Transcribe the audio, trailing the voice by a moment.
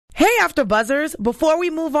After Buzzers, before we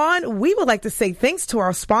move on, we would like to say thanks to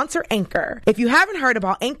our sponsor, Anchor. If you haven't heard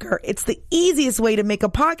about Anchor, it's the easiest way to make a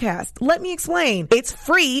podcast. Let me explain. It's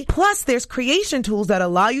free, plus there's creation tools that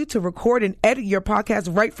allow you to record and edit your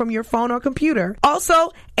podcast right from your phone or computer. Also,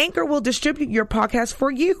 Anchor will distribute your podcast for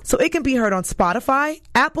you, so it can be heard on Spotify,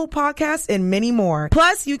 Apple Podcasts, and many more.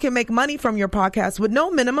 Plus, you can make money from your podcast with no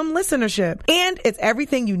minimum listenership. And it's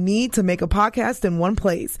everything you need to make a podcast in one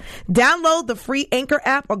place. Download the free Anchor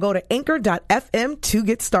app or go to anchor.fm to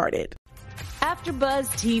get started. AfterBuzz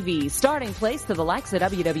TV, starting place to the likes of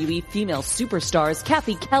WWE female superstars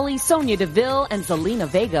Kathy Kelly, Sonya Deville, and Zelina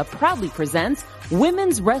Vega proudly presents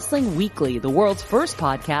Women's Wrestling Weekly, the world's first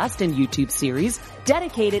podcast and YouTube series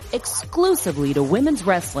dedicated exclusively to women's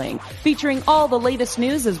wrestling, featuring all the latest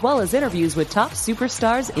news as well as interviews with top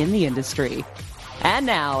superstars in the industry. And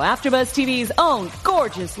now, AfterBuzz TV's own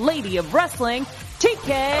gorgeous lady of wrestling,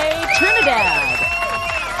 TK Trinidad.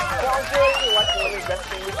 You're watching Women's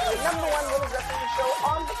Wrestling Weekly, the number one women's wrestling show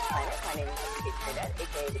on the planet. My name is TK Trinidad,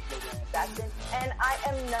 aka the Canadian Assassin, and I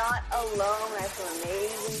am not alone. I have some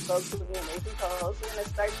amazing folks with me, amazing co-hosts. We're going to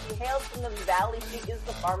start. She hails from the Valley. She is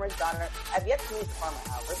the farmer's daughter. I've yet to meet the farmer,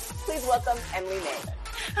 Albert. Please welcome Emily Nathan.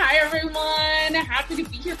 Hi, everyone. Happy to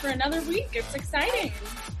be here for another week. It's exciting.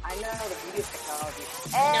 I know, the beauty of technology.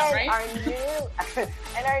 And right?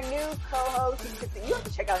 our new co-host, you have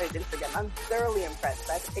to check out his Instagram. I'm thoroughly impressed.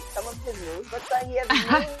 I have to take some of his moves, but he has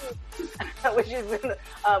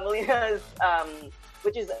moves,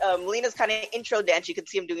 which is Melina's kind of intro dance. You can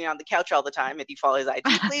see him doing it on the couch all the time if you follow his IG.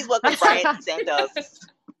 Please welcome Brian Santos.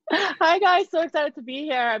 Hi guys, so excited to be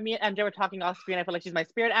here. Me and MJ were talking off screen. I feel like she's my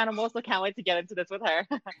spirit animal, so can't wait to get into this with her.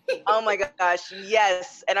 Oh my gosh,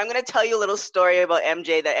 yes. And I'm going to tell you a little story about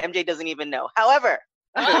MJ that MJ doesn't even know. However,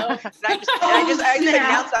 I just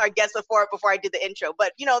announced our guest before I did the intro,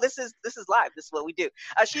 but this is live. This is what we do.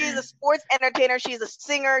 She is a sports entertainer. She's a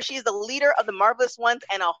singer. She's the leader of the Marvelous Ones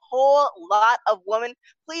and a whole lot of women.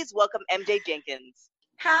 Please welcome MJ Jenkins.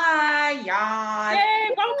 Hi, y'all.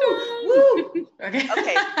 Hey, welcome. Woo. Okay.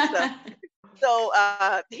 So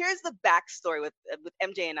here's the backstory with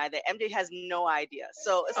MJ and I that MJ has no idea.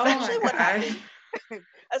 So essentially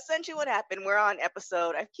what happened, we're on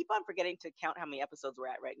episode, I keep on forgetting to count how many episodes we're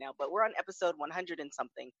at right now, but we're on episode 100 and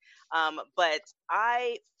something. But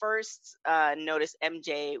I first noticed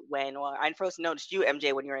MJ I first noticed you,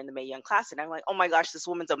 MJ, when you were in the Mae Young Classic. And I'm like, oh my gosh, this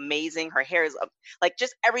woman's amazing. Her hair is like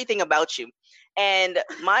just everything about you. And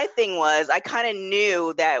my thing was, I kind of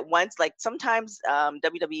knew that once, like sometimes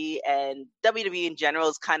WWE in general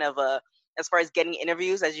is kind of as far as getting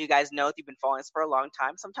interviews, as you guys know, if you've been following us for a long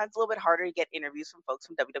time, sometimes it's a little bit harder to get interviews from folks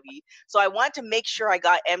from WWE. So I wanted to make sure I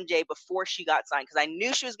got MJ before she got signed, because I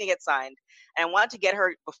knew she was going to get signed. And I wanted to get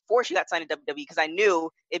her before she got signed to WWE, because I knew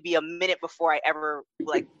it'd be a minute before I ever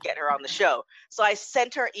get her on the show. So I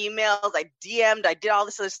sent her emails, I DM'd, I did all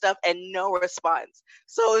this other stuff, and no response.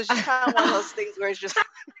 So it was just kind of one of those things where it's just,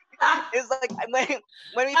 it's like when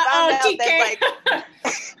we found out that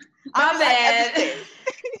my bad.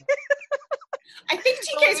 I think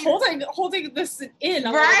TK's holding this in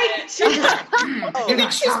a right? little bit. I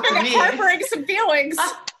think she's been harboring some feelings.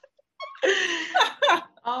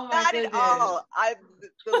 Oh my Not goodness. at all.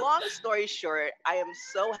 The long story short, I am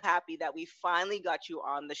so happy that we finally got you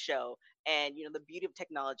on the show. And the beauty of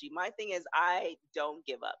technology. My thing is, I don't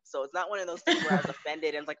give up. So it's not one of those things where I was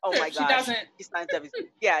offended and it's like, oh my gosh, he's not WWE.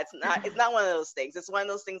 Yeah, it's not one of those things. It's one of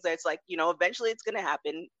those things that it's like, eventually it's gonna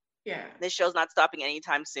happen. Yeah. This show's not stopping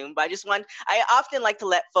anytime soon. But I often like to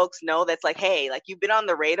let folks know that's like, hey, like you've been on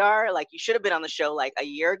the radar, like you should have been on the show like a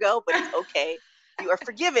year ago, but it's okay. You are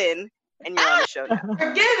forgiven and you're on the show now.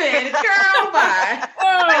 Forgiven, girl, bye.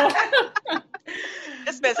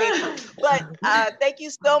 Just messing. But thank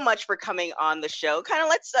you so much for coming on the show. Kind of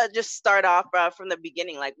let's just start off from the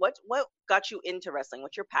beginning. Like what got you into wrestling?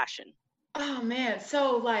 What's your passion? Oh man,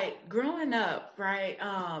 so growing up, right?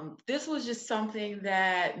 This was just something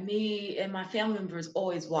that me and my family members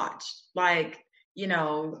always watched. We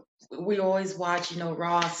always watch,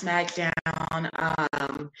 Raw, SmackDown.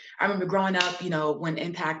 I remember growing up, when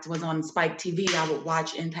Impact was on Spike TV, I would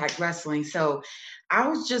watch Impact Wrestling. So I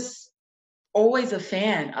was just always a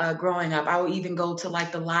fan growing up. I would even go to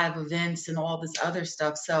the live events and all this other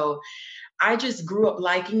stuff. So I just grew up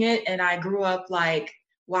liking it. And I grew up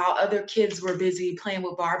while other kids were busy playing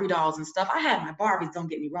with Barbie dolls and stuff, I had my Barbies, don't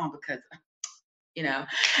get me wrong, because,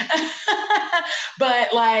 but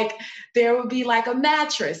there would be a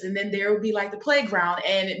mattress, and then there would be the playground,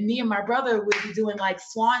 and me and my brother would be doing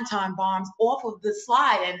swanton bombs off of the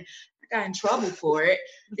slide. And I got in trouble for it.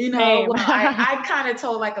 You know, Same. well, I kind of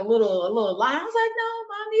told like a little lie. I was like, no,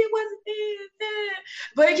 mommy, it wasn't me.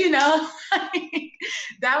 But you know,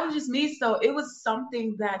 that was just me. So it was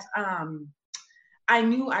something that I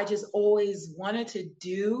knew I just always wanted to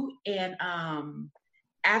do. And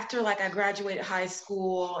after like I graduated high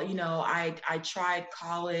school, you know, I tried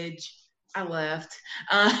college. I left.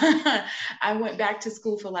 I went back to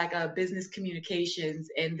school for like business communications.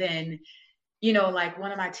 And then, you know, like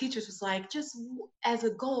one of my teachers was like, just as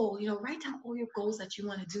a goal, you know, write down all your goals that you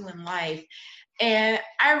want to do in life. And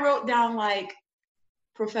I wrote down like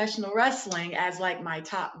professional wrestling as like my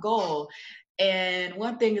top goal. And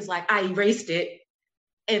one thing is like, I erased it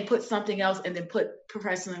and put something else and then put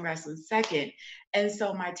professional wrestling second. And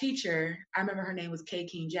so my teacher, I remember her name was Kay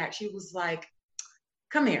King Jack. She was like,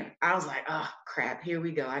 come here. I was like, oh crap, here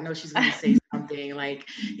we go. I know she's going to say something like,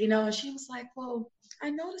 you know, and she was like, well, I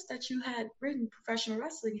noticed that you had written professional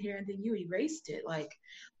wrestling here and then you erased it. Like,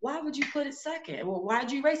 why would you put it second? Well,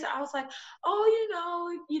 why'd you erase it? I was like,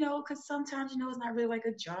 oh, you know, because sometimes, you know, it's not really like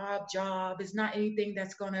a job. It's not anything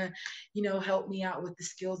that's going to, you know, help me out with the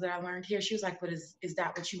skills that I learned here. She was like, but is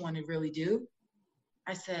that what you want to really do?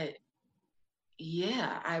 I said,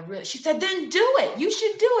 yeah, she said, then do it. You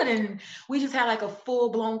should do it. And we just had like a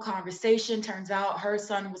full-blown conversation. Turns out her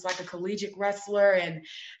son was like a collegiate wrestler and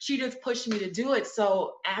she just pushed me to do it.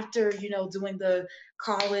 So after, you know, doing the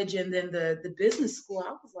college and then the business school, I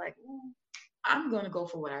was like, I'm going to go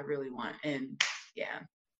for what I really want. And yeah,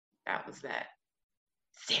 that was that.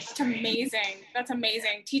 That's amazing. That's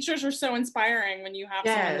amazing. Teachers are so inspiring when you have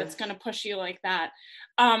someone that's going to push you like that.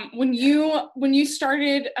 When you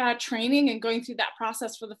started training and going through that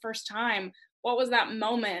process for the first time, what was that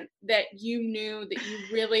moment that you knew that you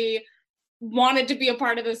really wanted to be a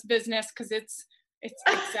part of this business? Because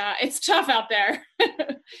it's tough out there.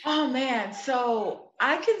 Oh man. So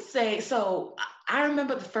I can say, I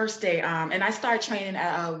remember the first day, and I started training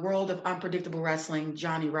at World of Unpredictable Wrestling,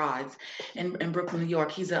 Johnny Rodz in Brooklyn, New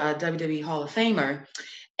York. He's a WWE Hall of Famer.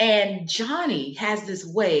 And Johnny has this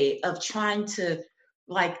way of trying to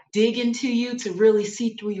like dig into you to really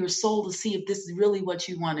see through your soul to see if this is really what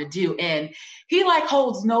you want to do. And he like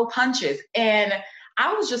holds no punches. And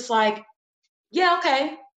I was just like, yeah,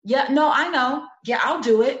 okay. Yeah, no, I know. Yeah, I'll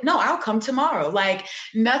do it. No, I'll come tomorrow. Like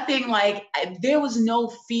nothing, like there was no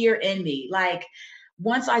fear in me. Like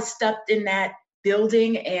once I stepped in that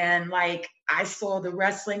building and like I saw the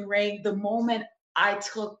wrestling ring, the moment I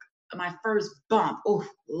took my first bump, oh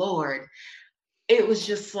Lord, it was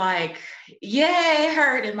just like, yeah, it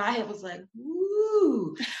hurt. And my head was like,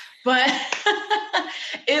 woo. But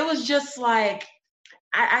it was just like,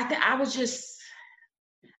 I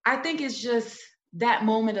think it's just that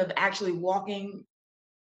moment of actually walking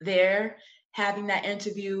there, having that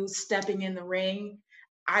interview, stepping in the ring,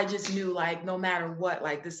 I just knew like no matter what,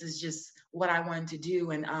 like this is just what I wanted to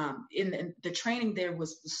do. And in the training there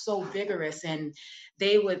was so vigorous, and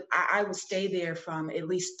I would stay there from at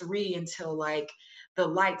least 3 until like the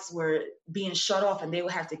lights were being shut off, and they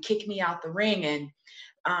would have to kick me out the ring. And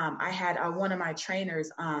I had one of my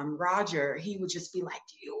trainers, Roger, he would just be like,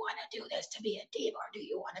 do you want to do this to be a diva or do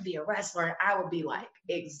you want to be a wrestler? And I would be like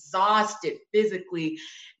exhausted physically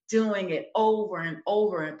doing it over and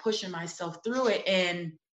over and pushing myself through it.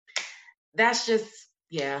 And that's just,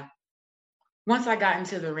 yeah. Once I got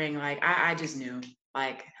into the ring, like I just knew,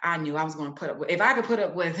 like I knew I was going to put up with, if I could put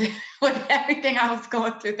up with everything I was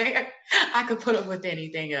going through there, I could put up with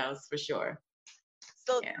anything else for sure.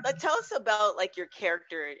 So tell us about like your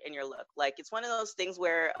character and your look. Like it's one of those things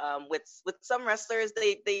where with some wrestlers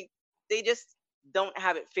they just don't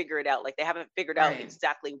have it figured out. Like they haven't figured out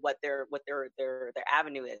exactly what their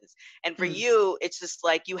avenue is. And for you, it's just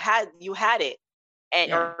like you had it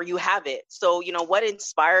and or you have it. So you know what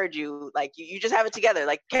inspired you? Like you just have it together.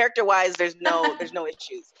 Like character wise, there's no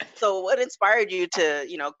issues. So what inspired you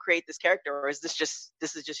to create this character, or is this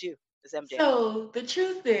is just you, this MJ? So the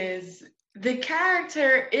truth is, the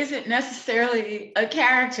character isn't necessarily a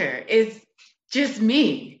character. It's just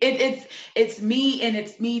me. It's me, and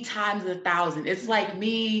it's me times 1,000. It's like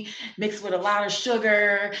me mixed with a lot of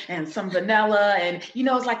sugar and some vanilla, and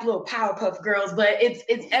it's like little Powerpuff Girls, but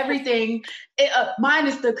it's everything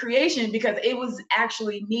minus the creation, because it was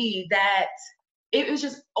actually me that. It was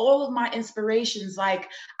just all of my inspirations. Like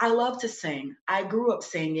I love to sing. I grew up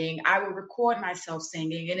singing. I would record myself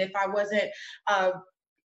singing, and if I wasn't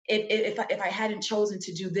if I hadn't chosen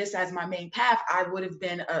to do this as my main path, I would have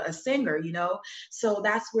been a singer, So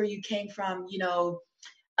that's where you came from,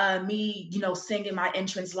 me, singing my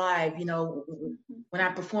entrance live, when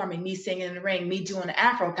I'm performing, me singing in the ring, me doing the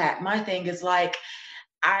Afro Pack. My thing is like,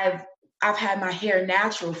 I've I've had my hair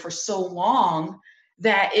natural for so long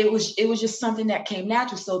that it was just something that came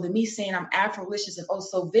natural. So the me saying I'm Afrolicious and oh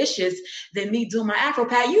so vicious, then me doing my Afro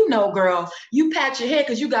pat, you know, girl, you pat your hair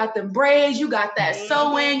because you got them braids, you got that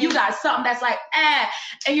sewing, you got something that's like,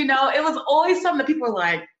 and you know, it was always something that people were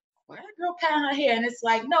like, why that girl patting her hair? And it's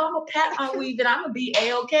like, no, I'm gonna pat my weave and I'm gonna be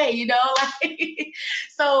A-okay, you know? Like,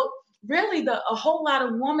 so really a whole lot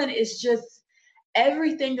of woman is just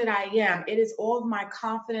everything that I am. It is all of my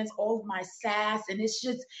confidence, all of my sass, and it's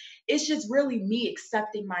just really me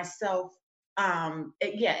accepting myself.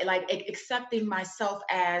 Accepting myself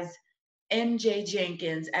as MJ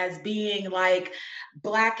Jenkins, as being like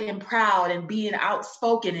Black and proud and being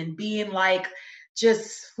outspoken and being like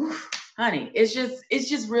just, honey, it's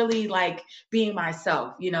just really like being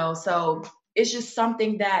myself, you know? So it's just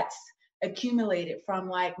something that's accumulated from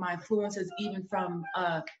like my influences, even from,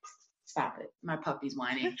 stop it, my puppy's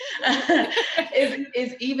whining.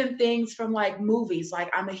 is even things from like movies.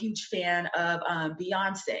 Like I'm a huge fan of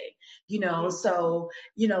Beyonce, you know, so,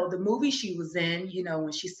 you know, the movie she was in, you know,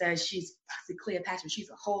 when she says she's Cleopatra, she's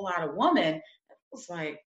a whole lot of woman, it was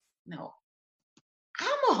like, no,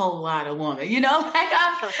 I'm a whole lot of woman, you know, like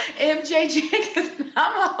I'm MJ Jenkins,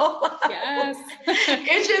 I'm a whole lot. Yes.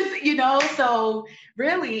 It's just, you know, so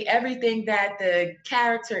really everything that the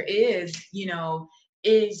character is, you know,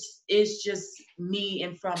 is just me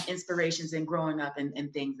and from inspirations and growing up and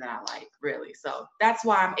things that I like, really. So that's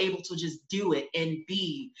why I'm able to just do it and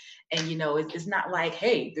be, and, you know, it's not like,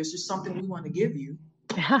 hey, there's just something we want to give you.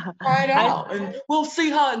 Try it out and we'll see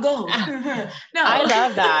how it goes. No. I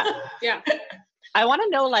love that. Yeah. I want to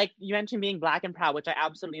know, like you mentioned being Black and proud, which I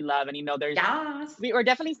absolutely love. And, you know, we're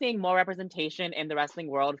definitely seeing more representation in the wrestling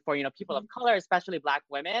world for, you know, people of color, especially Black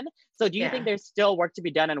women. So do you think there's still work to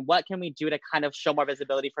be done, and what can we do to kind of show more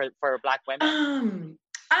visibility for Black women?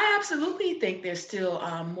 I absolutely think there's still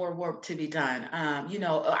more work to be done. You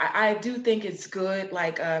know, I do think it's good,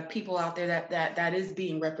 like people out there that is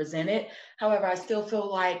being represented. However, I still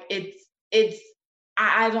feel like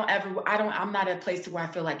I'm not at a place where I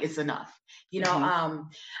feel like it's enough. You know,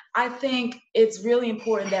 I think it's really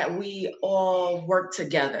important that we all work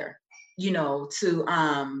together, you know, to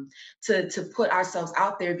put ourselves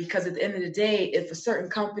out there, because at the end of the day, if a certain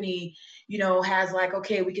company, you know, has like,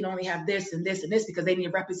 okay, we can only have this and this and this because they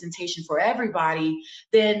need representation for everybody,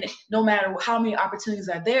 then no matter how many opportunities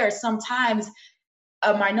are there, sometimes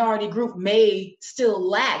a minority group may still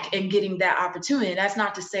lack in getting that opportunity. And that's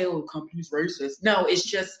not to say, oh, company's racist. No, it's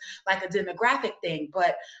just like a demographic thing.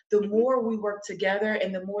 But the more we work together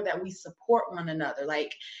and the more that we support one another,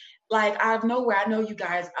 like out of nowhere, I know you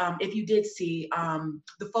guys, if you did see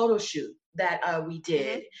the photo shoot that we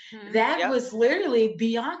did, that was literally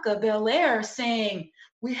Bianca Belair saying,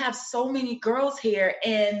 we have so many girls here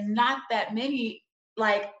and not that many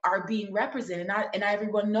like are being represented, and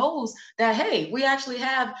everyone knows that, hey, we actually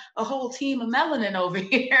have a whole team of melanin over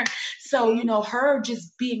here. So, you know, her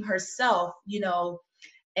just being herself, you know,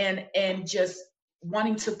 and just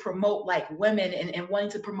wanting to promote like women and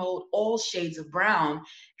wanting to promote all shades of brown,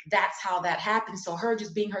 that's how that happened. So her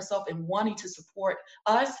just being herself and wanting to support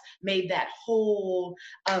us made that whole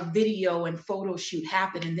video and photo shoot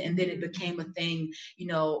happen. And then it became a thing, you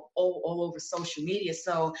know, all over social media.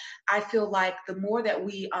 So I feel like the more that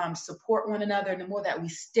we support one another and the more that we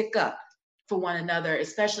stick up for one another,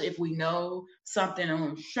 especially if we know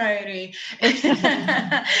something shady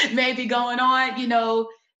maybe going on, you know,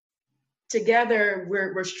 together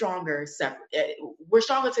we're stronger separate. We're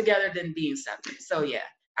stronger together than being separate. So yeah,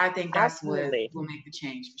 I think that's what will make the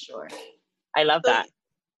change for sure. I love that.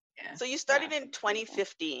 Yeah. So you started in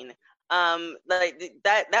 2015. Like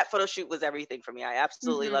that photo shoot was everything for me. I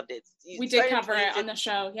absolutely loved it. We did cover it on the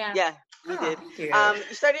show. Yeah. Yeah, we did. You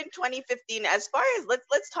started in 2015. As far as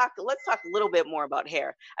let's talk a little bit more about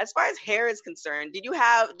hair. As far as hair is concerned, did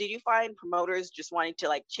you find promoters just wanting to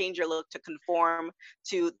like change your look to conform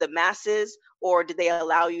to the masses, or did they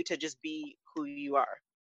allow you to just be who you are?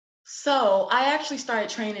 So I actually started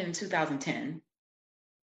training in 2010.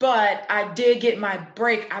 But I did get my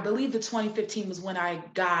break. I believe the 2015 was when I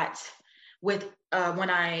got when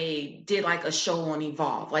I did like a show on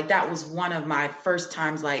Evolve. Like that was one of my first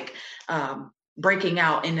times like breaking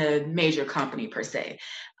out in a major company per se.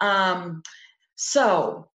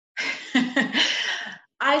 So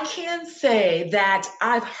I can say that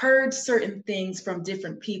I've heard certain things from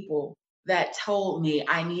different people that told me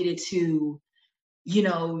I needed to, you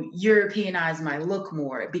know, Europeanize my look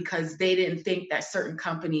more, because they didn't think that certain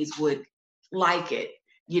companies would like it,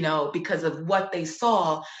 you know, because of what they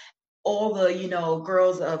saw all the, you know,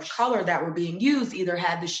 girls of color that were being used either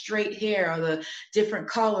had the straight hair or the different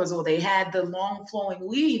colors, or they had the long flowing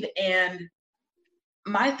weave. And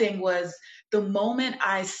my thing was, the moment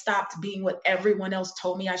I stopped being what everyone else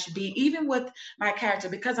told me I should be, even with my character,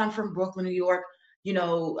 because I'm from Brooklyn, New York, you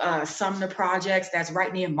know, Sumner Projects, that's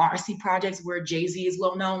right near Marcy Projects, where Jay-Z is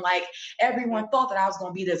well known. Like, everyone thought that I was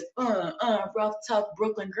going to be this rough, tough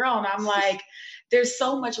Brooklyn girl. And I'm like, there's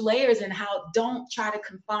so much layers in how, don't try to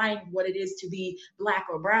confine what it is to be Black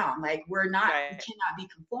or brown. Like, we're not, we cannot be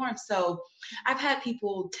conformed. So I've had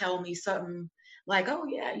people tell me something like, oh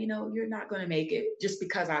yeah, you know, you're not going to make it just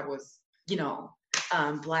because I was, you know,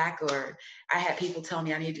 Black. Or I had people tell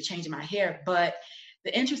me I needed to change my hair. But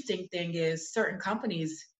the interesting thing is, certain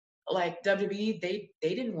companies like WWE, they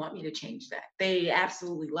didn't want me to change that. They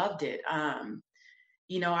absolutely loved it.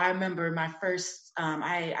 You know, I remember my first,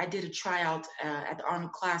 I did a tryout at the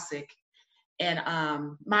Arnold Classic. And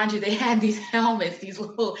mind you, they had these helmets, these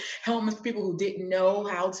little helmets for people who didn't know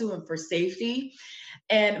how to, and for safety.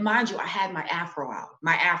 And mind you, I had my afro out.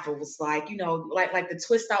 My afro was like, you know, like the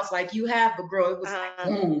twist outs like you have, but girl, it was like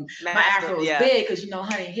boom. Massive, my afro was big because, you know,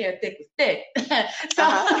 honey, hair thick was thick. So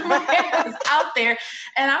my hair was out there.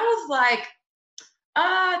 And I was like,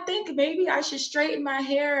 I think maybe I should straighten my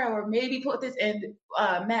hair, or maybe put this. And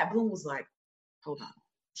Matt Bloom was like, hold on,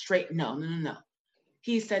 straighten, no.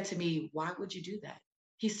 He said to me, why would you do that?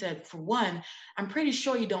 He said, for one, I'm pretty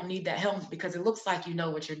sure you don't need that helmet because it looks like you know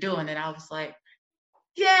what you're doing. And I was like,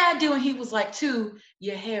 yeah, I do. And he was like, two,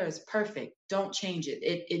 your hair is perfect. Don't change it.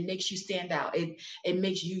 It makes you stand out. It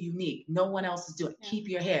makes you unique. No one else is doing it. Keep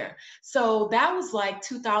your hair. So that was like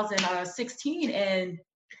 2016. And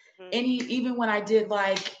even when I did,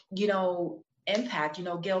 like, you know, Impact, you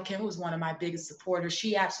know, Gail Kim was one of my biggest supporters.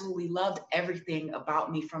 She absolutely loved everything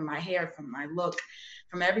about me, from my hair, from my look,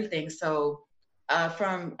 from everything. So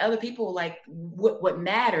from other people, like what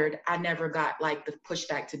mattered, I never got like the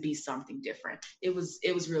pushback to be something different. It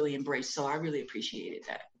was really embraced. So I really appreciated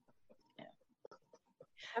that.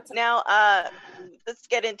 Now, let's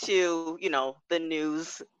get into, you know, the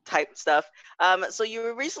news type stuff. So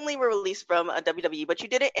you recently were released from a WWE, but you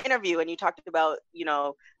did an interview and you talked about, you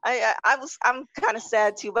know, I'm kind of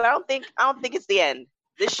sad too, but I don't think it's the end.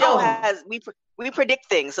 This show has, we predict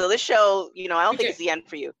things. So this show, you know, I don't think it's the end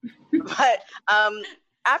for you. But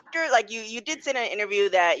after, like, you did say in an interview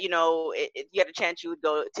that, you know, if you had a chance, you would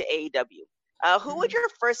go to AEW. Who would your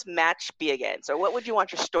first match be against, or what would you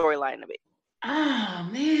want your storyline to be? Oh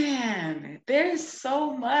man, there's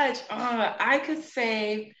so much. I could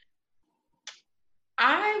say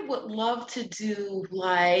I would love to do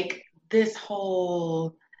like this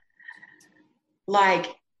whole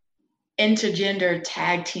like intergender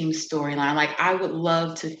tag team storyline. Like, I would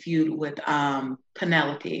love to feud with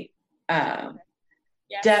Penelope. Yes.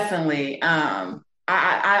 Definitely.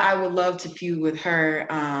 I would love to feud with her.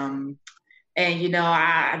 And, you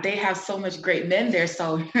know, they have so much great men there.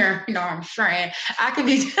 So, you know, I'm sure I could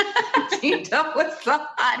be teamed up with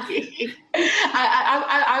somebody.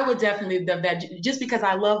 I would definitely do that, just because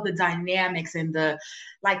I love the dynamics and the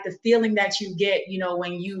feeling that you get, you know,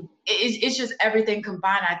 when it's just everything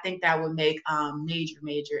combined. I think that would make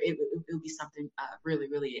major. It would be something really,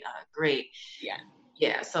 really great. Yeah.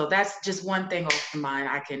 Yeah, so that's just one thing off my mind.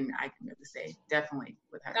 I can really say definitely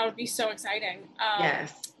with her. That would be so exciting.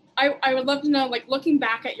 Yes. I would love to know, like, looking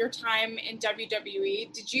back at your time in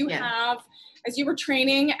WWE, did you have, as you were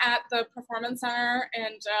training at the Performance Center,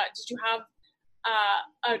 and did you have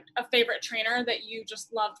a favorite trainer that you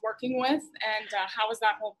just loved working with, and how was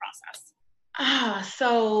that whole process?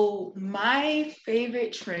 So my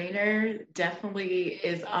favorite trainer definitely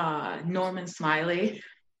is Norman Smiley.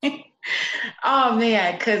 Oh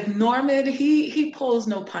man, because Norman, he pulls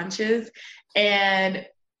no punches, and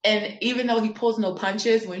even though he pulls no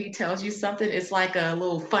punches, when he tells you something, it's like a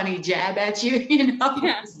little funny jab at you, you know,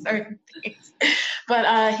 certain things.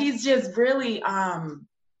 But he's just really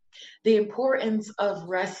the importance of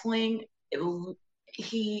wrestling.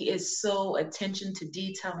 He is so attention to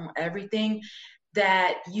detail on everything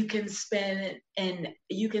that you can spend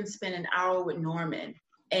an hour with Norman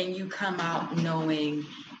and you come out knowing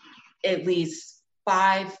at least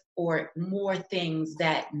 5 or more things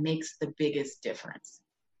that makes the biggest difference.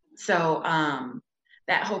 So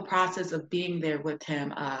that whole process of being there with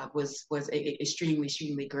him was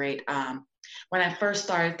extremely great. When I first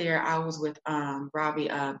started there, I was with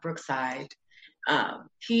Robbie Brookside. Oh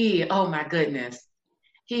my goodness.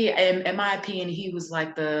 In my opinion, he was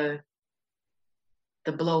like the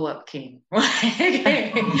the blow up king.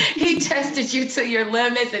 He tested you to your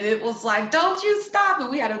limits, and it was like, don't you stop. And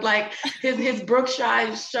we had to like his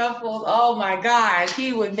Brookshire shuffles. Oh my gosh,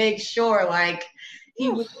 he would make sure like he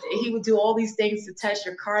would do all these things to test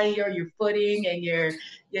your cardio, your footing, and your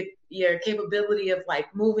capability of like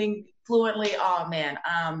moving fluently. Oh man,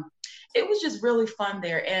 it was just really fun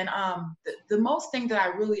there. And the most thing that I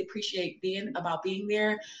really appreciate being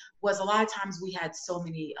there was a lot of times we had so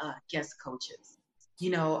many guest coaches.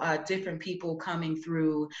 Different people coming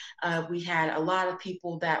through. We had a lot of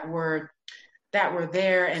people that were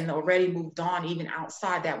there and already moved on, even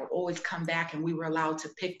outside, that would always come back, and we were allowed to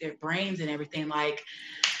pick their brains and everything. Like,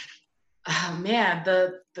 man,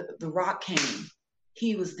 the Rock King,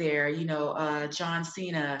 he was there. John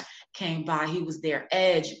Cena came by, he was there.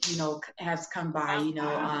 Edge, has come by.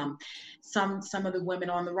 Some of the women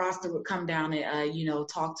on the roster would come down and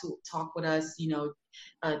talk with us.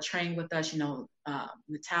 Train with us.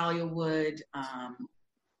 Natalia Wood.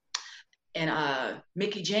 And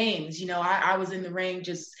Mickie James, I was in the ring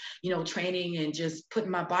just, training and just putting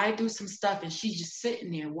my body through some stuff, and she's just sitting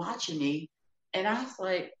there watching me. And I was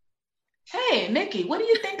like, hey, Mickie, what do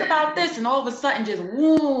you think about this? And all of a sudden, just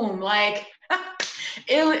boom, like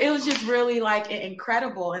it was just really like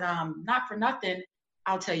incredible. And not for nothing,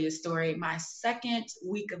 I'll tell you a story. My second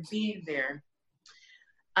week of being there,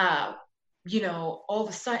 all of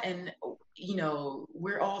a sudden,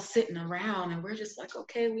 we're all sitting around and we're just like,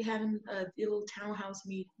 okay, we having a little townhouse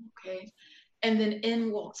meeting, okay. And then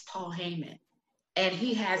in walks Paul Heyman, and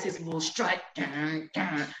he has his little strut. Dun,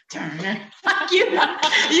 dun, dun. Like, you would have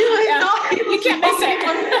thought he was you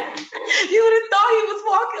would have thought he was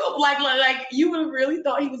walking like you would have really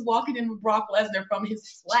thought he was walking in with Brock Lesnar from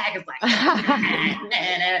his flag. It's like,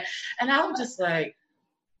 and I was just like,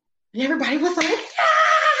 and everybody was like, yeah,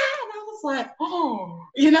 and I was like, oh,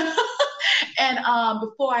 And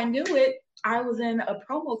before I knew it, I was in a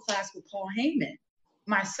promo class with Paul Heyman,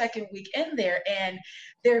 my second week in there, and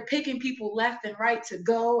they're picking people left and right to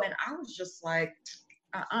go. And I was just like,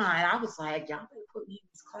 And I was like, y'all better put me in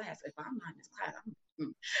this class. If I'm not in this class,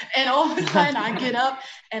 And all of a sudden I get up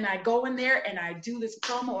and I go in there and I do this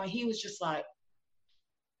promo, and he was like,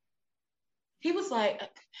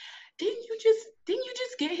 didn't you just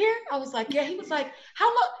get here? I was like, yeah. He was like,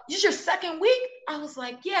 how much? This is your second week? I was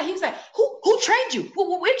like, yeah. He was like, who trained you?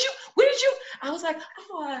 Where did you? I was like,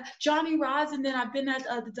 Johnny Rods, and then I've been at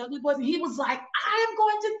the Dudley Boys. And he was like, I am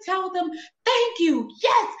going to tell them, thank you.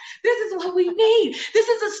 Yes, this is what we need. This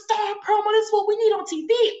is a star promo. This is what we need on TV.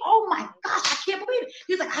 Oh my gosh, I can't believe it.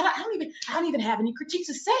 He was like, I don't even have any critiques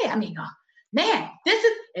to say. I mean, man,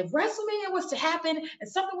 if WrestleMania was to happen and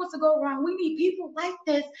something was to go wrong, we need people like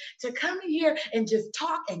this to come in here and just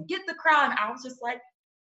talk and get the crowd. And I was just like,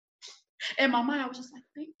 in my mind, I was just like,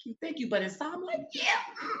 thank you. But inside, I'm like, yeah.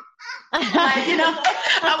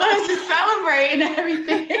 I wanted to celebrate and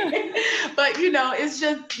everything. But, it's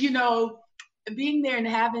just, being there and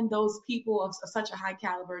having those people of such a high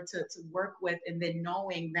caliber to work with, and then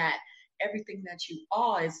knowing that everything that you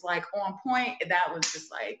are is like on point, that was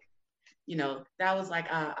just like, that was like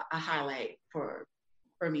a highlight for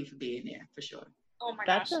me for being there, for sure. Oh my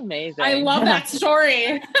gosh. That's amazing. I love that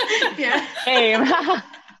story. Yeah. Hey,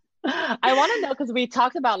 I want to know, because we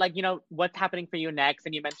talked about what's happening for you next,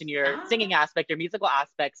 and you mentioned your singing aspect, your musical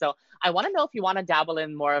aspect. So I want to know if you want to dabble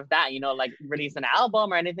in more of that, like release an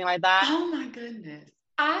album or anything like that. Oh my goodness.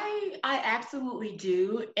 I absolutely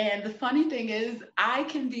do. And the funny thing is, I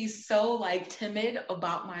can be so timid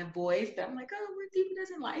about my voice that I'm like, oh, people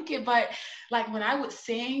doesn't like it. But when I would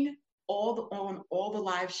sing on all the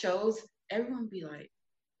live shows, everyone would be like,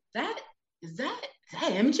 is that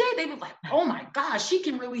MJ? They were like, oh my gosh, she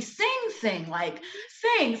can really sing.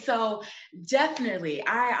 So definitely,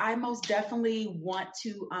 I most definitely want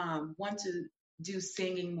to do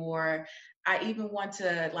singing more. I even want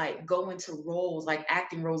to go into roles,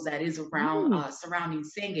 acting roles that is around surrounding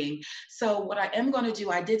singing. So what I am going to do,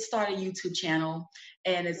 I did start a YouTube channel,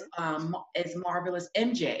 and it's Marvelous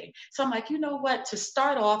MJ. So I'm like, you know what? To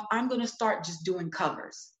start off, I'm going to start just doing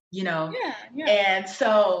covers. Yeah. And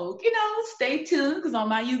so, stay tuned, because on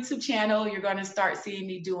my YouTube channel, you're going to start seeing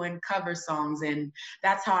me doing cover songs, and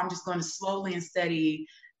that's how I'm just going to slowly and steady,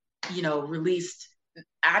 release.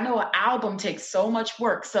 I know an album takes so much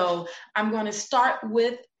work, so I'm going to start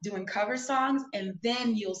with doing cover songs, and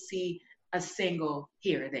then you'll see a single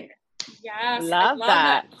here or there. Yes, love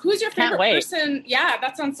that. Who's your favorite person? Yeah,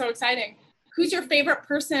 that sounds so exciting. Who's your favorite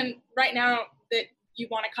person right now that you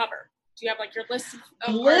want to cover? Do you have your list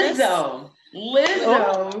of Lizzo?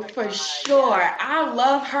 Lizzo, for sure. I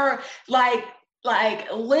love her.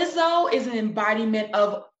 Lizzo is an embodiment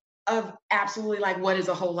of of absolutely like what is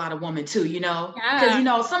a whole lot of woman too,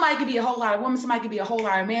 because somebody could be a whole lot of woman, somebody could be a whole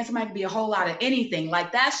lot of man, somebody could be a whole lot of anything.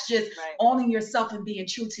 Like that's just owning yourself and being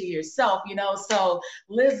true to yourself, so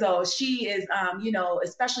Lizzo, she is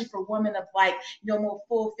especially for women of like more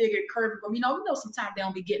full-figured curvy women, sometimes they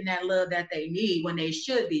don't be getting that love that they need when they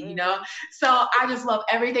should be, so I just love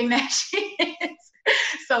everything that she is.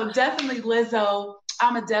 So definitely Lizzo.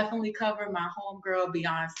 I'ma definitely cover my homegirl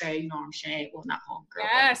Beyonce. I'm saying, well, not homegirl.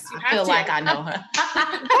 Yes, I feel like I know her.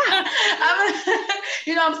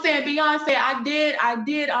 What I'm saying? Beyonce. I did.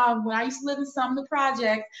 When I used to live in Sumner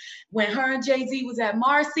Project, when her and Jay-Z was at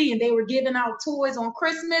Marcy and they were giving out toys on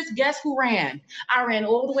Christmas, guess who ran? I ran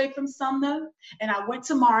all the way from Sumner and I went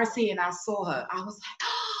to Marcy and I saw her. I was like,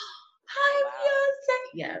 hi, Beyonce.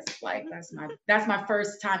 Yes, like that's my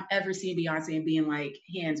first time ever seeing Beyonce and being like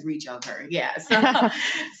hands reach of her. Yeah.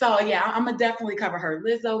 So yeah, I'm gonna definitely cover her.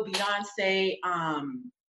 Lizzo, Beyonce,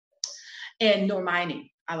 and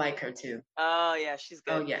Normani. I like her too. Oh yeah, she's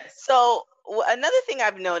good. Oh yes. So another thing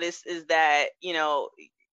I've noticed is that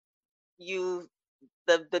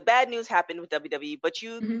the bad news happened with WWE, but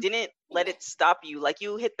you didn't let it stop you. Like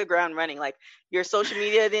you hit the ground running. Like your social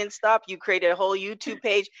media didn't stop. You created a whole YouTube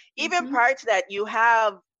page. Even prior to that,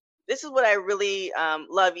 this is what I really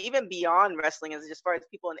love, even beyond wrestling, as far as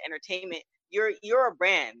people in entertainment, you're a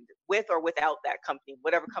brand with or without that company,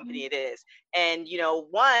 whatever company it is. And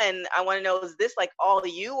one, I want to know, is this like all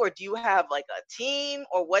you, or do you have like a team,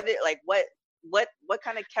 or what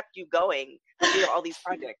kind of kept you going with all these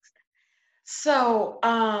projects? So,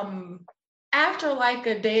 after like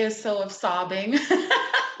a day or so of sobbing,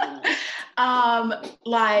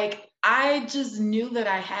 like I just knew that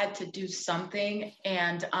I had to do something.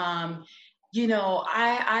 And, I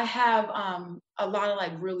have, a lot of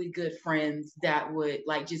like really good friends that would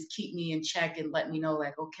like just keep me in check and let me know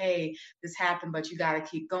like, okay, this happened, but you got to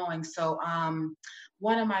keep going. So,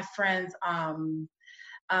 one of my friends,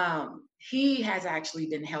 he has actually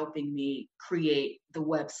been helping me create the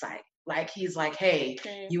website. Like, he's like, hey,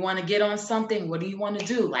 you want to get on something? What do you want to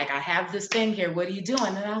do? Like, I have this thing here. What are you doing?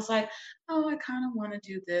 And I was like, oh, I kind of want to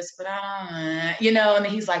do this, but I don't, and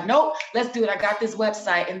he's like, nope, let's do it. I got this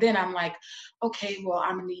website. And then I'm like, okay, well,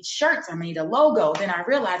 I'm going to need shirts. I'm going to need a logo. Then I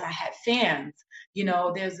realized I had fans.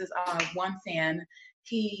 There's this one fan,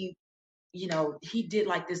 he did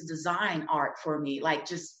like this design art for me, like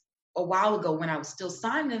just a while ago when I was still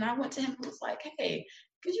signed. And I went to him and was like, hey,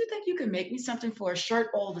 could you think you could make me something for a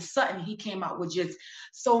shirt? All of a sudden, he came out with just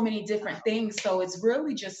so many different things. So it's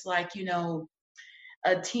really just like,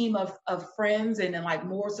 a team of friends and then like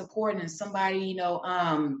more support and somebody,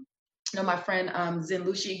 my friend Zen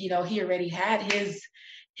Lucia, he already had his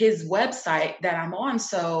website that I'm on.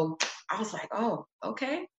 So I was like, oh,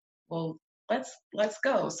 okay, well, let's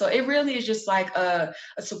go. So it really is just like a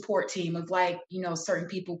support team of like, certain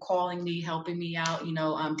people calling me, helping me out.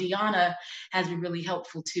 Deanna has been really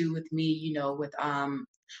helpful too with me, with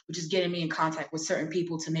which is getting me in contact with certain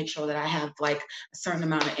people to make sure that I have like a certain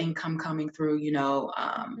amount of income coming through,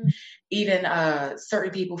 even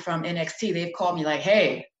certain people from NXT, they've called me like,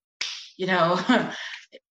 hey,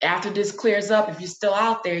 after this clears up, if you're still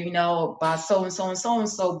out there, by so-and-so and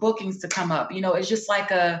so-and-so bookings to come up, it's just like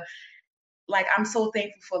I'm so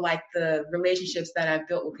thankful for like the relationships that I've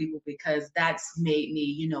built with people, because that's made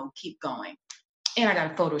me, keep going. And I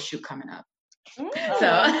got a photo shoot coming up. So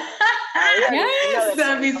yes,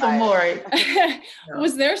 that'll be some more.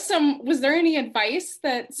 Was there any advice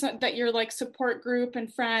that your like support group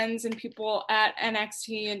and friends and people at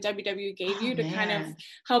NXT and WWE gave you to kind of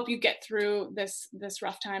help you get through this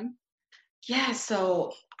rough time? Yeah,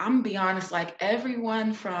 so I'm gonna be honest, like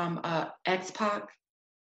everyone from X-Pac,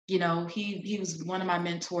 he was one of my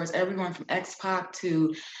mentors. Everyone from X-Pac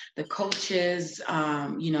to the coaches,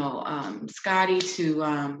 Scotty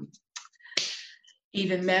to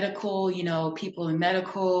even medical, people in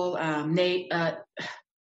medical,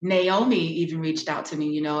 Naomi even reached out to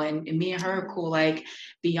me, and me and her are cool. Like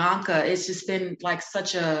Bianca, it's just been like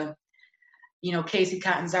such a, Casey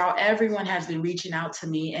Catanzaro, everyone has been reaching out to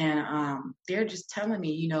me, and they're just telling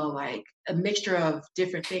me, like a mixture of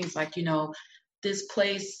different things, like, this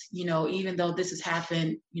place, even though this has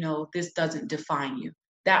happened, this doesn't define you.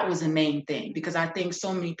 That was the main thing, because I think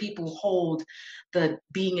so many people hold the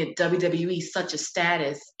being at WWE such a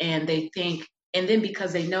status, and they think, and then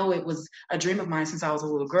because they know it was a dream of mine since I was a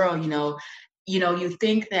little girl, you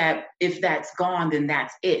think that if that's gone, then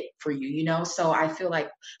that's it for you, So I feel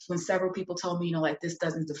like when several people told me, like, this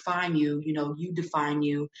doesn't define you, you define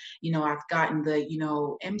you, I've gotten the,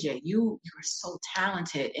 MJ, you are so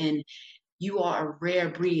talented, and you are a rare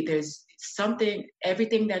breed. There's something,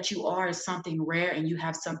 everything that you are is something rare, and you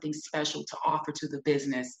have something special to offer to the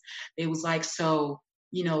business. It was like, so,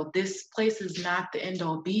 you know, this place is not the end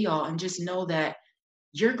all be all, and just know that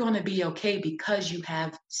you're going to be okay because you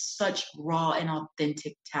have such raw and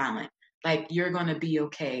authentic talent. Like, you're going to be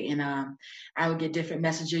okay. And I would get different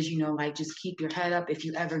messages, you know, like, just keep your head up. If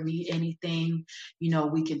you ever need anything, you know,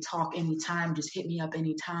 we can talk anytime. Just hit me up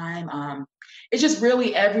anytime. It's just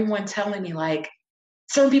really everyone telling me, like,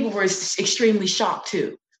 certain people were extremely shocked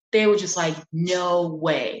too. They were just like, no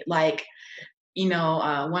way. Like, you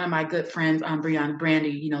know, one of my good friends, Brianna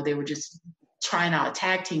Brandy, you know, they were just trying out a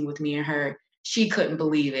tag team with me and her. She couldn't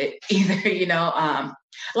believe it either, you know.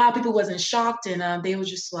 A lot of people wasn't shocked, and they were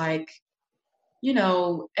just like, you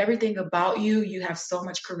know, everything about you, you have so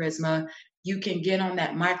much charisma. You can get on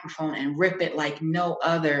that microphone and rip it like no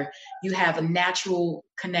other. You have a natural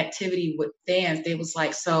connectivity with fans. They was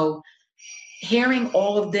like, so hearing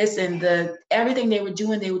all of this and everything they were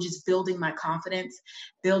doing, they were just building my confidence,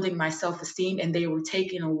 building my self-esteem, and they were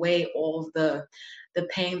taking away all of the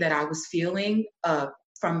pain that I was feeling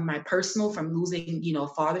from my personal, from losing, you know,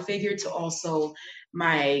 a father figure, to also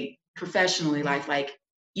my professionally life. Like,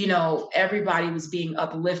 you know, everybody was being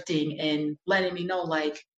uplifting and letting me know,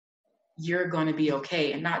 like, you're going to be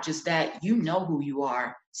okay. And not just that, you know who you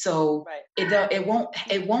are. So it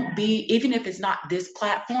won't be, even if it's not this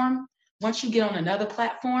platform, once you get on another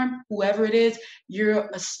platform, whoever it is, you're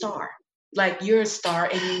a star. Like, you're a star,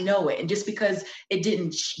 and you know it. And just because it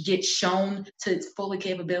didn't get shown to its full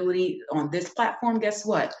capability on this platform, guess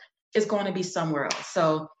what? It's going to be somewhere else.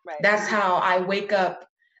 So that's how I wake up.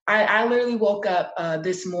 I literally woke up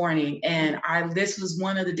this morning, and this was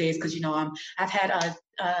one of the days, because, you know, I've had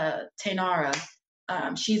Tainara.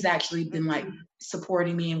 She's actually been like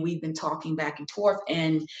supporting me, and we've been talking back and forth,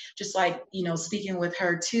 and just like, you know, speaking with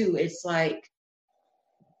her too. It's like,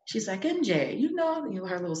 she's like, MJ, you know,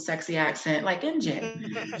 her little sexy accent, like, MJ,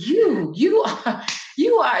 you are,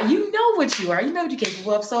 you know what you are, you know what you're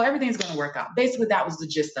capable of. So everything's going to work out. Basically, that was the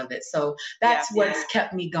gist of it. So that's what's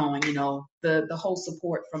kept me going, you know, the whole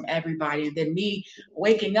support from everybody. And then me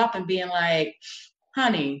waking up and being like,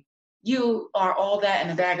 honey, you are all that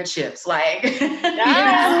in a bag of chips. Like, exactly.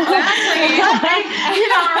 You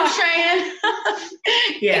know what I'm saying?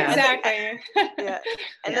 Exactly.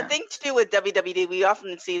 And the thing too with WWE, we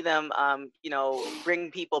often see them, you know, bring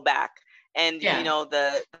people back. And, you know,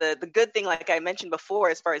 the good thing, like I mentioned before,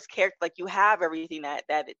 as far as character, like, you have everything that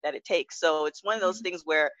it takes. So it's one of those things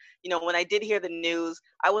where, you know, when I did hear the news,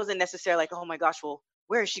 I wasn't necessarily like, oh my gosh, well,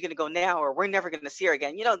 where is she going to go now? Or we're never going to see her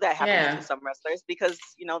again. You know, that happens to some wrestlers, because,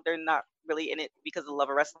 you know, they're not really in it because of the love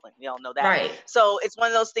of wrestling. We all know that. Right. So it's one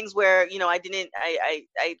of those things where, you know, I didn't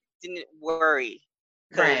worry,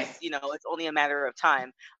 because, you know, it's only a matter of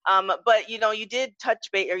time. But, you know, you did touch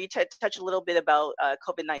a little bit about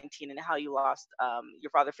COVID-19 and how you lost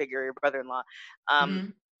your father figure, your brother-in-law.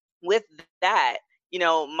 With that, you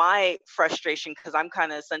know, my frustration, because I'm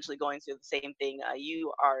kind of essentially going through the same thing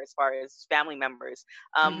you are, as far as family members.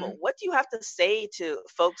 What do you have to say to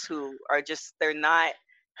folks who are just, they're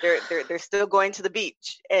still going to the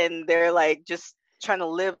beach, and they're like just trying to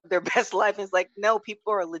live their best life? It's like, no,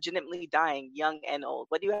 people are legitimately dying, young and old.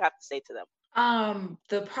 What do you have to say to them?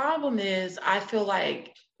 The problem is, I feel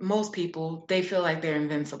like most people, they feel like they're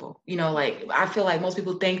invincible. You know, like, I feel like most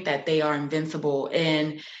people think that they are invincible,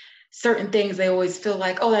 and certain things they always feel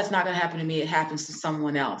like, oh, that's not going to happen to me. It happens to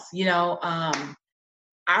someone else. You know,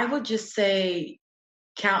 I would just say,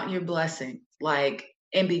 count your blessings, like,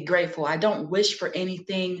 and be grateful. I don't wish for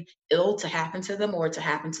anything ill to happen to them or to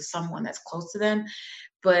happen to someone that's close to them,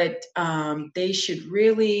 but they should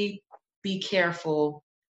really be careful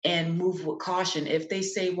and move with caution. If they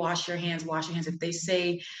say wash your hands. If they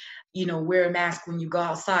say, you know, wear a mask when you go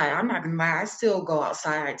outside, I'm not gonna lie, I still go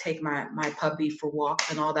outside. I take my puppy for walks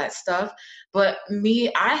and all that stuff. But me,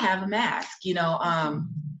 I have a mask, you know.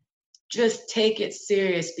 Just take it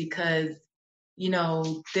serious, because, you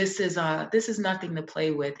know, this is nothing to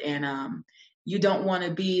play with. And you don't want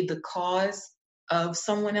to be the cause of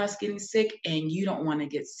someone else getting sick, and you don't want to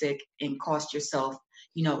get sick and cost yourself,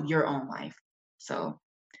 you know, your own life. So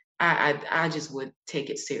I just would take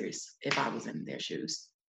it serious if I was in their shoes.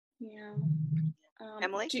 Yeah.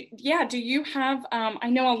 Emily? Do you have, I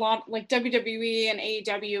know a lot, like WWE and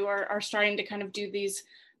AEW are starting to kind of do these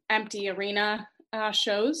empty arena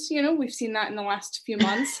shows. You know, we've seen that in the last few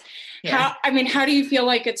months. How do you feel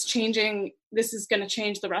like it's changing? This is going to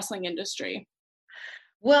change the wrestling industry?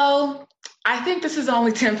 Well, I think this is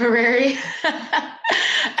only temporary.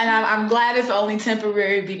 And I'm glad it's only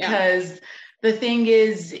temporary, because the thing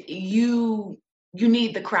is, you you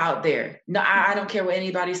need the crowd there. No, I don't care what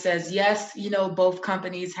anybody says. Yes, both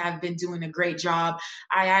companies have been doing a great job.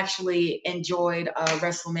 I actually enjoyed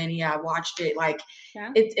WrestleMania. I watched it. Like,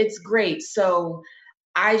 it's great. So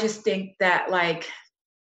I just think that, like,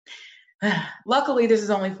 luckily this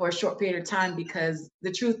is only for a short period of time, because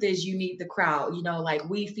the truth is you need the crowd. Like,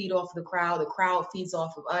 we feed off the crowd feeds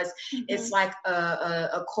off of us. Mm-hmm. It's like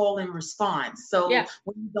a call and response. So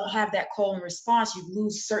when you don't have that call and response, you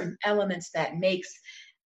lose certain elements that makes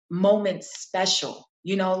moments special.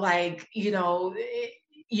 Like you got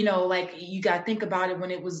to think about it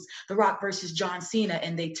when it was The Rock versus John Cena,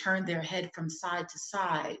 and they turned their head from side to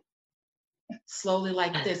side slowly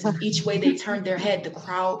like this. Each way they turned their head, the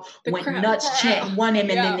crowd went nuts chanting one him,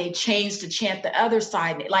 and then they changed to chant the other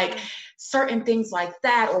side. Like certain things like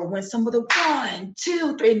that, or when some of the 1,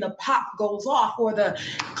 2, 3 and the pop goes off, or the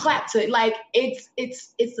clap to like it's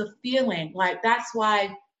a feeling. Like, that's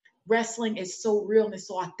why wrestling is so real and it's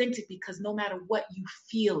so authentic, because no matter what, you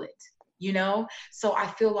feel it. So I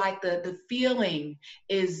feel like the feeling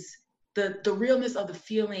is the realness of the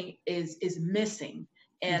feeling is missing.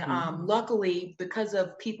 And luckily, because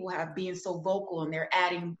of people being so vocal, and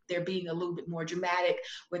they're being a little bit more dramatic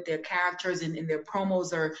with their characters, and their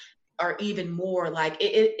promos are even more like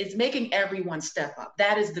it's making everyone step up.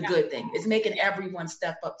 That is the good thing. It's making everyone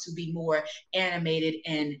step up to be more animated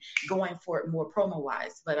and going for it more promo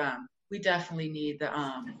wise. But we definitely need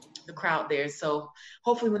the crowd there. So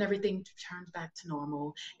hopefully when everything turns back to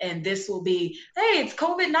normal, and this will be, hey, it's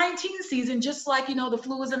COVID-19 season, just like, the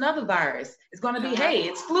flu is another virus. It's going to be, hey,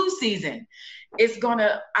 it's flu season. It's going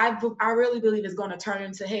to, I really believe it's going to turn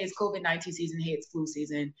into, hey, it's COVID-19 season. Hey, it's flu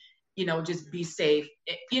season. Just be safe.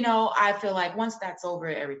 I feel like once that's over,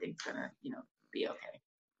 everything's going to, be okay.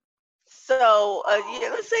 So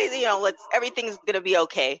let's say, everything's going to be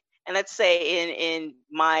okay. And let's say in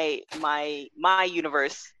my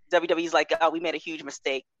universe, WWE's like, oh, we made a huge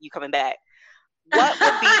mistake. You coming back? What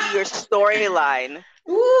would be your storyline?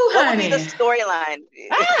 What would be the storyline?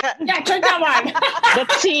 Yeah, drink that wine. The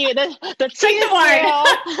tea the wine.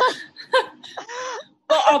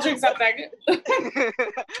 Well, I'll drink something.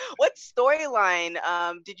 What storyline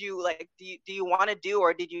did you like? Do you want to do,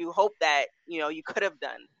 or did you hope that you could have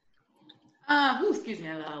done? Excuse me,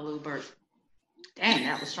 a little burp. Dang,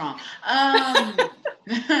 that was strong.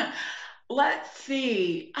 Let's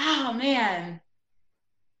see. Oh man,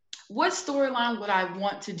 what storyline would I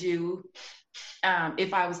want to do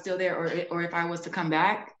if I was still there, or if I was to come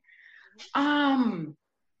back? I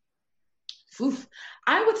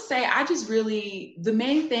would say the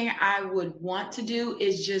main thing I would want to do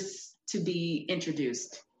is just to be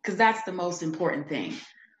introduced, because that's the most important thing.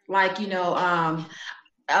 Like, a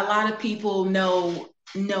lot of people know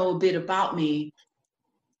a bit about me.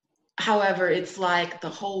 However, it's like the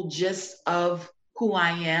whole gist of who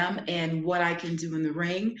I am and what I can do in the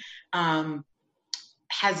ring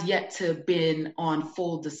has yet to been on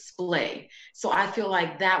full display. So I feel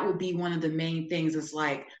like that would be one of the main things, is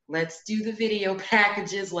like, let's do the video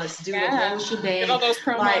packages. Let's do the whole shebang. Get all those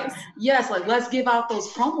promos. Let's give out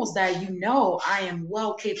those promos that I am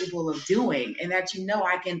well capable of doing, and that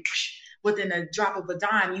I can, within a drop of a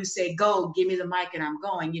dime, you say, go, give me the mic and I'm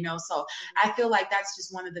going, So I feel like that's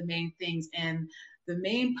just one of the main things. And the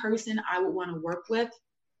main person I would want to work with,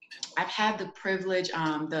 I've had the privilege,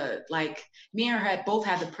 me and her both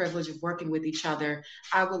had the privilege of working with each other.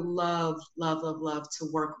 I would love to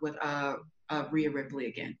work with Rhea Ripley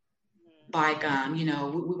again. Like,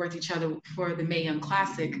 we worked each other for the Mae Young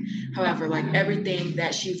Classic. However, like, everything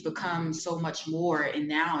that she's become so much more, and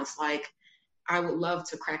now it's like, I would love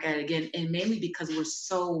to crack at it again, and mainly because we're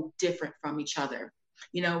so different from each other.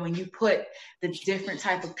 When you put the different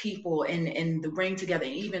type of people in the ring together,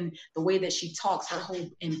 and even the way that she talks, her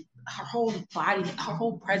whole body, her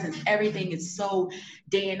whole presence, everything is so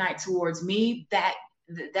day and night towards me, that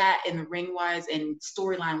in the ring wise and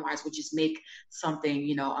storyline wise would just make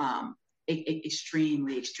something,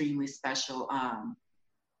 extremely, extremely special.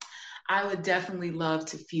 I would definitely love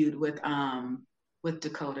to feud with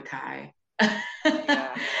Dakota Kai.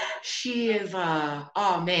 Yeah. She is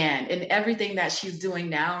oh man, and everything that she's doing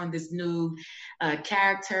now in this new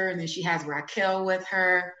character, and then she has Raquel with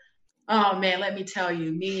her. Oh man, let me tell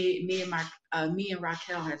you, me and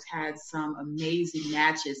Raquel has had some amazing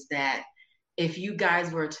matches that if you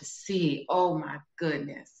guys were to see, oh my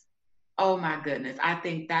goodness, I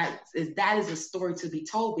think that is a story to be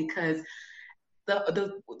told, because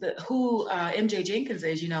the who MJ Jenkins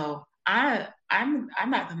is, I'm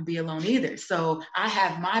not going to be alone either. So I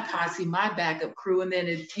have my posse, my backup crew, and then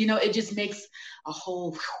it just makes a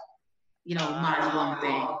whole, mind-blowing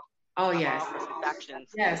thing. Oh yes, actions.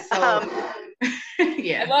 Yes. So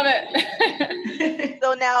Yeah. I love it.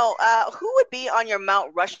 So now, who would be on your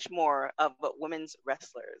Mount Rushmore of women's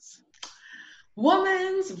wrestlers?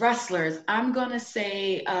 Women's wrestlers, I'm going to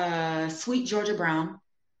say Sweet Georgia Brown.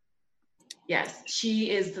 Yes, she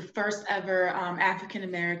is the first ever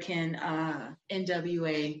African-American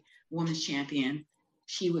NWA women's champion.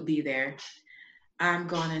 She would be there. I'm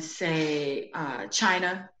going to say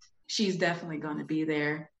Chyna. She's definitely going to be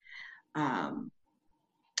there.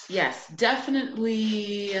 Yes,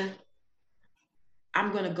 definitely.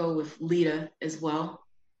 I'm going to go with Lita as well.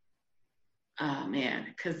 Man,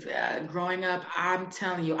 because growing up, I'm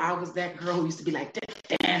telling you, I was that girl who used to be like,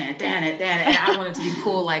 Dan it, and I wanted to be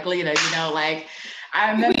cool like Lita, you know, like,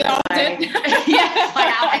 I remember, like, yes,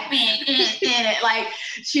 like, I like, man, like,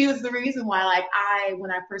 she was the reason why, like,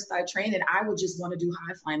 when I first started training, I would just want to do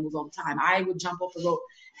high flying moves all the time. I would jump off the rope,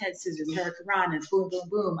 head scissors, hurricane, and boom, boom,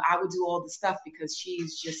 boom. I would do all the stuff because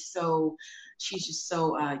she's just so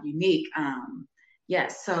unique.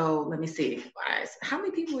 Yes, so let me see. How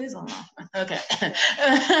many people is on that? Okay.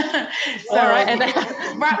 So, right,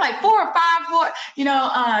 like 4 or 5, you know,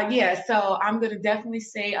 yeah, so I'm going to definitely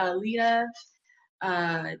say Lita,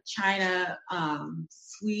 Chyna,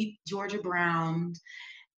 Sweet Georgia Brown,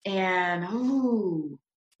 and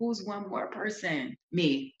who's one more person?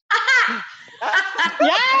 Me.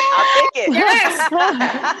 Yeah, I'll take it. Yes.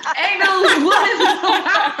 Ain't no woman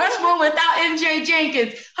Rushmore without MJ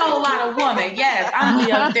Jenkins. Whole lot of woman. Yes, I'll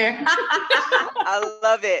be up there. I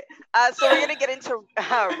love it. So we're gonna get into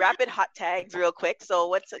rapid hot tags real quick. So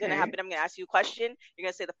what's gonna happen? I'm gonna ask you a question. You're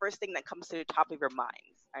gonna say the first thing that comes to the top of your mind.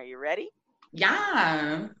 Are you ready?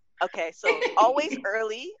 Yeah. Okay. So always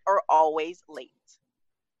early or always late?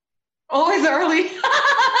 Always early.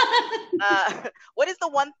 What is the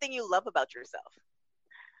one thing you love about yourself?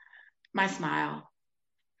 My smile.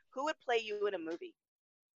 Who would play you in a movie?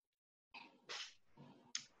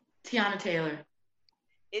 Tiana Taylor.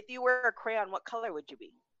 If you were a crayon, what color would you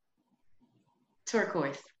be?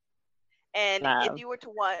 Turquoise. And if you were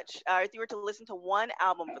to listen to one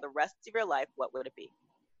album for the rest of your life, what would it be?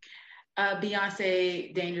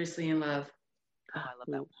 Beyonce, Dangerously in Love. Oh, I love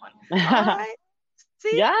that one. All right.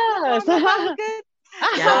 See? Yes. That was good.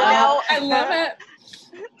 So now, I love it.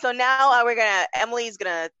 So now Emily's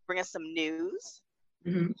gonna bring us some news.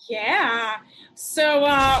 Mm-hmm. Yeah. So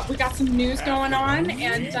we got some news going on,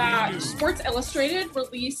 and Sports Illustrated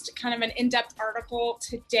released kind of an in-depth article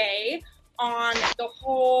today on the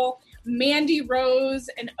whole Mandy Rose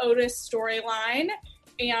and Otis storyline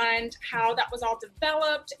and how that was all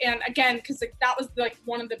developed. And again, because that was like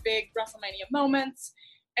one of the big WrestleMania moments.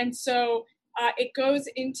 And so it goes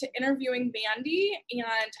into interviewing Mandy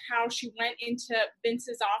and how she went into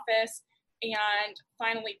Vince's office and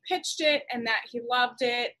finally pitched it and that he loved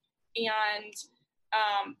it, and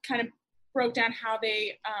kind of broke down how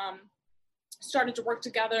they started to work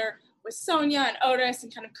together with Sonya and Otis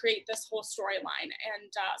and kind of create this whole storyline.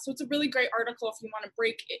 And so it's a really great article if you want to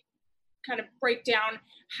break down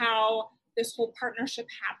how this whole partnership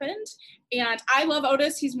happened. And I love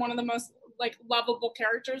Otis. He's one of the most lovable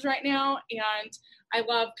characters right now, and I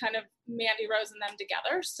love kind of Mandy Rose and them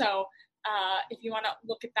together. So if you want to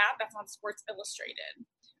look at that, that's on Sports Illustrated.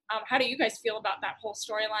 How do you guys feel about that whole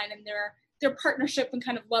storyline and their partnership and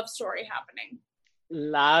kind of love story happening?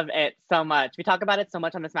 Love it so much. We talk about it so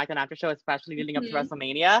much on the SmackDown After Show, especially leading up to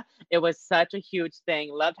WrestleMania. It was such a huge thing.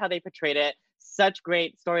 Loved how they portrayed it. Such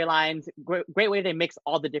great storylines. Great way they mix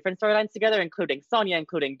all the different storylines together, including Sonya,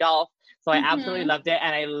 including Dolph. So I absolutely loved it.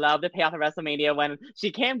 And I love the payoff of WrestleMania when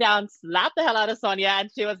she came down, slapped the hell out of Sonya, and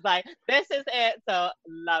she was like, this is it. So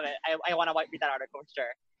love it. I want to read that article for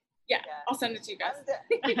sure. Yeah, I'll send it to you guys.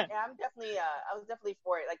 I'm definitely, I was definitely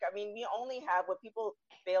for it. We only have, what people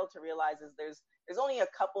fail to realize is there's only a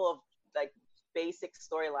couple of basic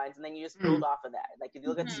storylines, and then you just build off of that. If you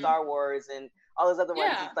look at Star Wars and all those other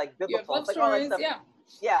ones, it's biblical, all that stuff.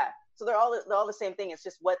 Yeah. So they're all the same thing. It's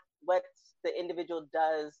just what the individual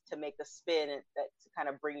does to make the spin to kind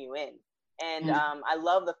of bring you in. And I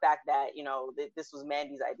love the fact that this was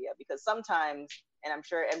Mandy's idea, because sometimes, and I'm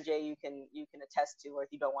sure MJ you can attest to, or if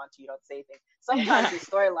you don't want to, you don't say anything. Sometimes these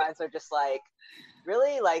storylines are just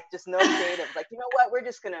really just no creative. You know what?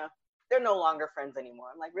 They're no longer friends anymore.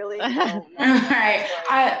 I'm like, really? No, right.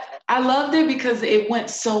 I loved it because it went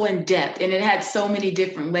so in depth and it had so many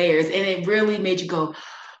different layers, and it really made you go,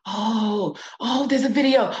 oh, there's a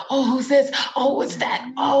video. Oh, who's this? Oh, what's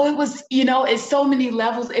that? Oh, it was, it's so many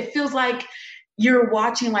levels. It feels like you're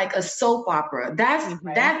watching a soap opera.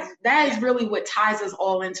 That is really what ties us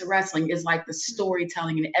all into wrestling, is the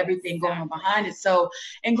storytelling and everything going on behind it. So,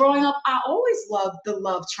 and growing up, I always loved the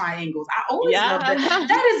love triangles. I always loved that.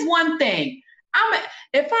 That is one thing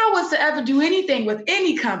If I was to ever do anything with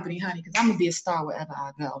any company, honey, because I'm gonna be a star wherever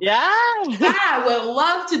I go. Yeah. I would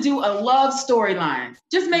love to do a love storyline.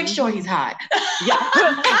 Just make sure he's hot. Yeah.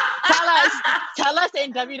 Tell us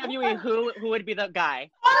in WWE who would be the guy.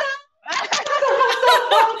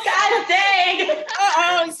 God dang.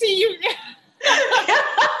 See you.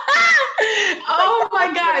 Oh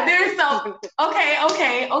my God. There's so okay.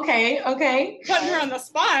 Putting her on the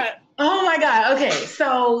spot. Oh my God. Okay.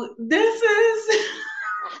 So this is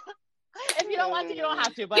if you don't want to, you don't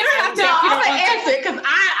have to. But you don't have to. No, I'm gonna answer because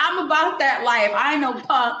I'm about that life. I ain't no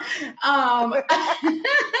punk.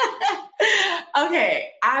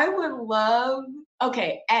 Okay. I would love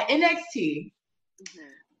at NXT.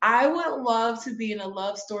 I would love to be in a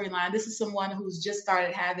love storyline. This is someone who's just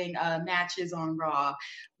started having matches on Raw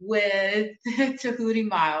with Tahuti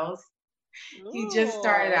Miles. Ooh. He just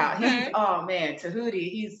started out. Tahuti.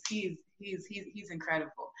 He's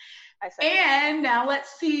incredible. And now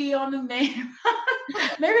let's see on the main.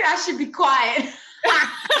 Maybe I should be quiet.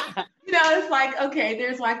 It's like, okay,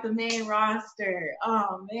 there's like the main roster.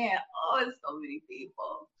 Oh man, it's so many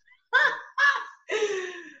people.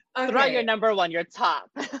 Okay. Throw your number one, your top.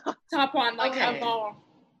 Top one, like a ball.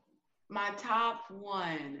 My top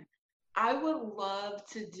one. I would love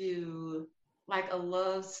to do like a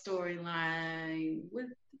love storyline with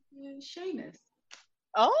Sheamus.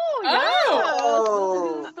 Oh, yeah.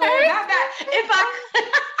 If I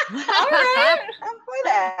all right. I'm for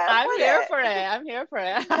that. I'm here for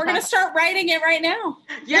it. We're gonna start writing it right now.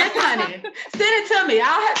 Yes, honey. Send it to me.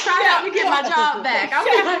 I'll try to help me get my job back. I'll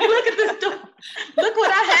be like, look at this. Look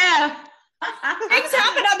what I have. Things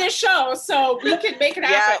happen on this show, so we can make it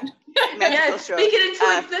happen. Yes, speak it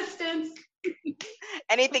into existence.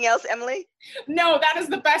 Anything else, Emily? No, that is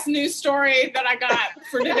the best news story that I got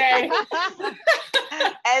for today.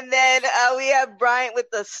 And then we have Bryant with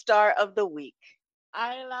the star of the week.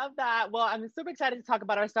 I love that. Well, I'm super excited to talk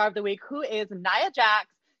about our star of the week, who is Nia Jax.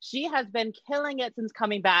 She has been killing it since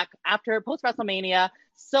coming back after post-WrestleMania.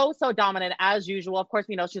 So dominant as usual. Of course,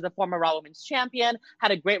 we know she's a former Raw Women's Champion,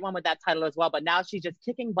 had a great one with that title as well, but now she's just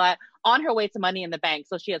kicking butt on her way to Money in the Bank.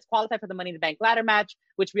 So she has qualified for the Money in the Bank ladder match,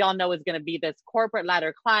 which we all know is going to be this corporate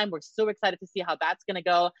ladder climb. We're so excited to see how that's going to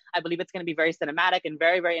go. I believe it's going to be very cinematic and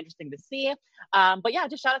very, very interesting to see. But yeah,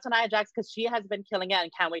 just shout out to Nia Jax because she has been killing it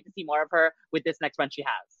and can't wait to see more of her with this next run she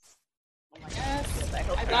has. Oh my gosh.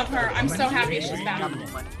 I love her. I'm so happy she's back.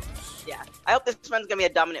 Yeah, I hope this one's gonna be a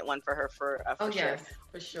dominant one for her for sure. Yes,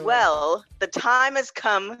 for sure. Well, the time has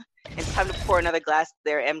come. It's time to pour another glass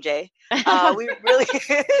there, MJ. We really,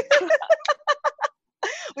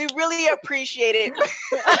 we really appreciate it.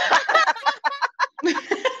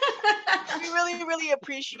 We really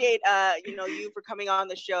appreciate you for coming on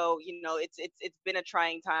the show. It's been a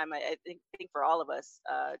trying time. I think for all of us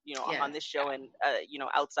on this show and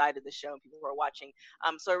outside of the show and people who are watching.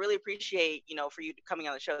 So I really appreciate for you coming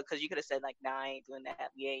on the show because you could have said like, nah, I ain't doing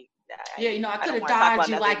that. We ain't. I could have dodged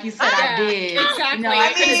you like you said I did. Exactly.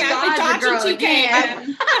 I could have dodged the girl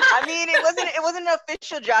again. I mean, it wasn't an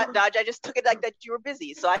official dodge. I just took it like that you were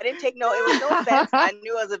busy, so I didn't take it was no offense. I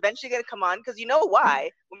knew I was eventually gonna come on because you know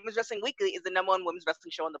why? Women's Wrestling Weekly is the #1 women's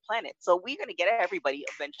wrestling show on the planet, so we're gonna get everybody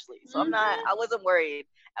eventually. So I wasn't worried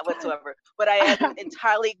whatsoever. But I am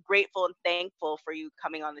entirely grateful and thankful for you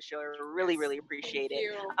coming on the show. I really appreciate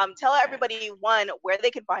it. Tell everybody where they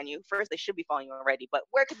can find you. First, they should be following you already, but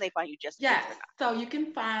where can they find you? Just so you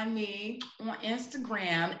can find me on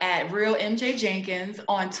Instagram at Real MJ Jenkins,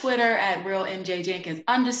 on Twitter at Real MJ Jenkins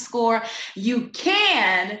 _ You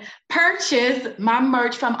can purchase my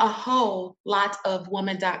merch from a whole lot of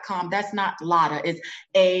woman.com. That's not lotta, it's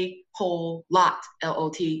a whole lot,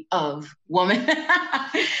 LOT of woman.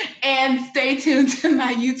 And stay tuned to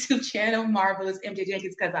my YouTube channel, Marvelous MJ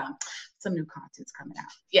Jenkins, because some new content's coming out.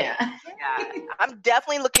 Yeah, I'm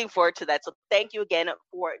definitely looking forward to that. So thank you again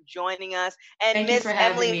for joining us. And Miss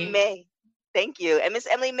Emily May. Thank you. And Miss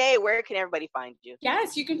Emily May, where can everybody find you?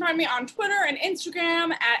 Yes, you can find me on Twitter and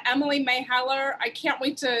Instagram at Emily May Heller. I can't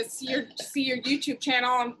wait to see your YouTube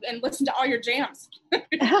channel and listen to all your jams.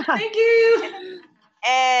 Thank you.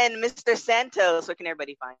 And Mr. Santos, where can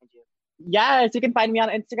everybody find you? Yes, you can find me on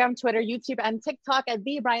Instagram, Twitter, YouTube, and TikTok at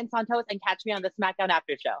the Brian Santos, and catch me on the SmackDown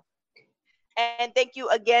After Show. And thank you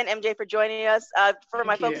again, MJ, for joining us. For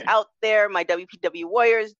my folks out there, my WPW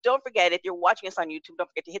Warriors, don't forget, if you're watching us on YouTube, don't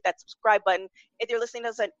forget to hit that subscribe button. If you're listening to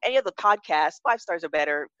us on any of the podcasts, 5 stars or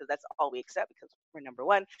better, because that's all we accept because we're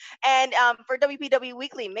 #1. And for WPW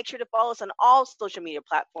Weekly, make sure to follow us on all social media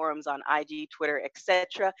platforms, on IG, Twitter,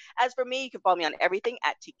 etc. As for me, you can follow me on everything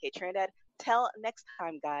at TK Trinidad. Till next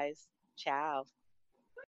time, guys. Ciao.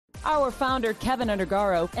 Our founder, Kevin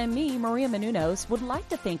Undergaro, and me, Maria Menounos, would like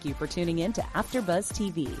to thank you for tuning in to AfterBuzz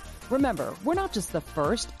TV. Remember, we're not just the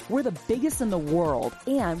first, we're the biggest in the world,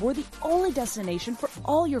 and we're the only destination for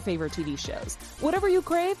all your favorite TV shows. Whatever you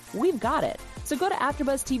crave, we've got it. So go to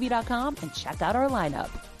AfterBuzzTV.com and check out our lineup.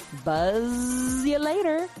 Buzz you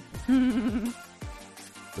later.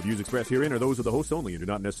 The views expressed herein are those of the hosts only and do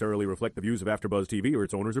not necessarily reflect the views of AfterBuzz TV or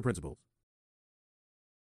its owners or principals.